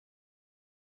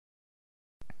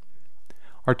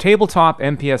Our tabletop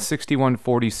MPS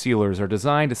 6140 sealers are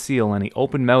designed to seal any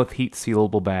open-mouth heat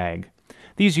sealable bag.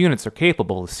 These units are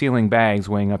capable of sealing bags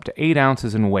weighing up to 8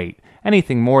 ounces in weight.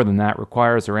 Anything more than that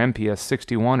requires our MPS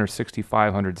 61 or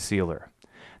 6500 sealer.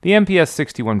 The MPS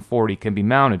 6140 can be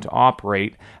mounted to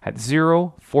operate at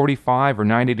 0, 45, or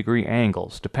 90 degree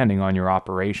angles, depending on your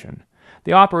operation.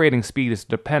 The operating speed is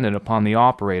dependent upon the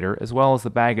operator as well as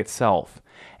the bag itself.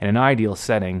 In an ideal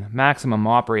setting, maximum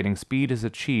operating speed is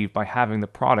achieved by having the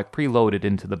product preloaded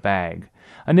into the bag.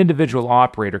 An individual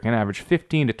operator can average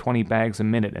 15 to 20 bags a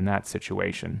minute in that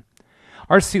situation.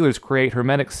 Our sealers create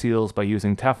hermetic seals by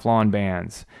using Teflon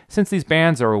bands. Since these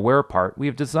bands are a wear part, we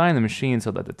have designed the machine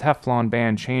so that the Teflon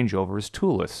band changeover is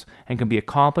toolless and can be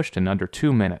accomplished in under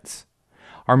 2 minutes.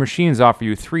 Our machines offer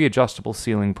you 3 adjustable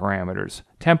sealing parameters: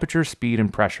 temperature, speed,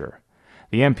 and pressure.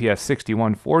 The MPS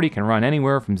 6140 can run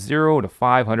anywhere from 0 to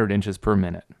 500 inches per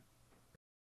minute.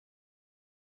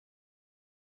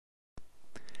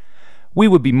 We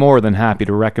would be more than happy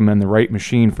to recommend the right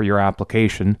machine for your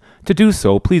application. To do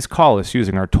so, please call us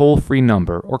using our toll-free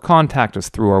number or contact us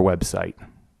through our website.